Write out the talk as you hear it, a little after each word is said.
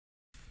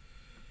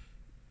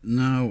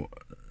Now,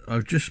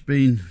 I've just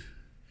been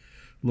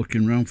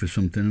looking around for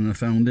something and I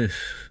found this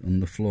on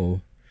the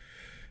floor,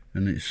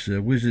 and it's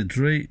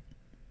Wizardry,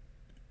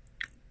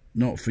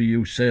 not for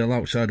use, sale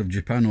outside of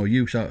Japan or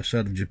use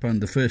outside of Japan.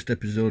 The first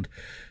episode,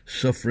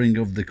 Suffering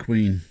of the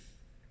Queen.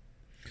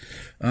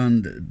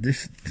 And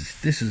this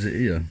is it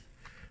here,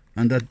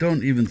 and I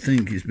don't even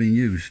think it's been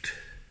used.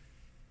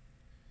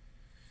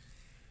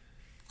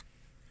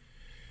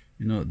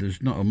 You know,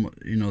 there's not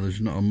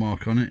a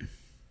mark on it.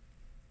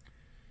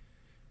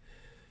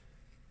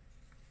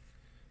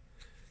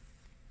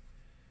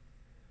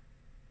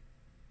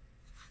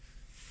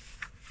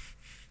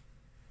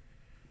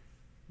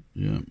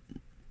 Yeah.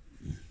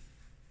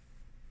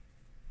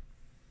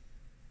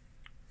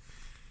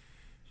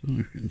 So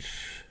you can.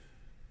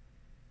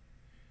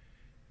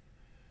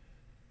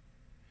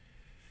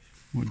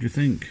 What do you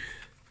think?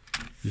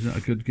 Is that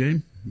a good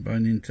game by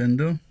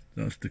Nintendo?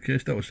 That's the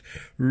case. That was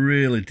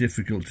really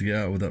difficult to get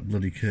out with that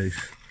bloody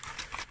case.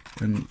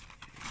 And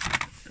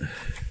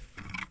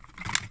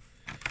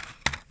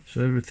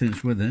so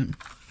everything's with it.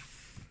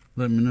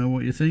 Let me know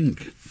what you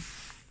think.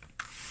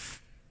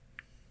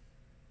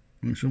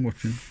 Thanks for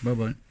watching. Bye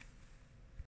bye.